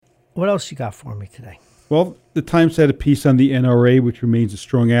What else you got for me today? Well, the Times had a piece on the NRA, which remains a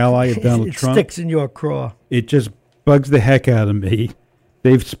strong ally of Donald Trump. It sticks in your craw. It just bugs the heck out of me.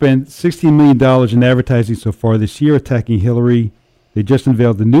 They've spent $16 million in advertising so far this year attacking Hillary. They just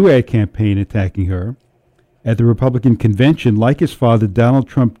unveiled a new ad campaign attacking her. At the Republican convention, like his father, Donald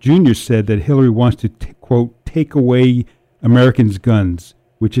Trump Jr. said that Hillary wants to, quote, take away Americans' guns,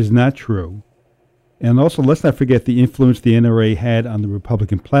 which is not true. And also, let's not forget the influence the NRA had on the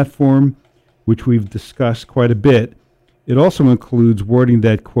Republican platform, which we've discussed quite a bit. It also includes wording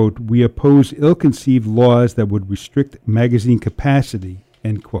that, quote, we oppose ill-conceived laws that would restrict magazine capacity,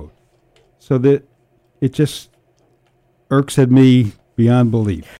 end quote. So that it just irks at me beyond belief.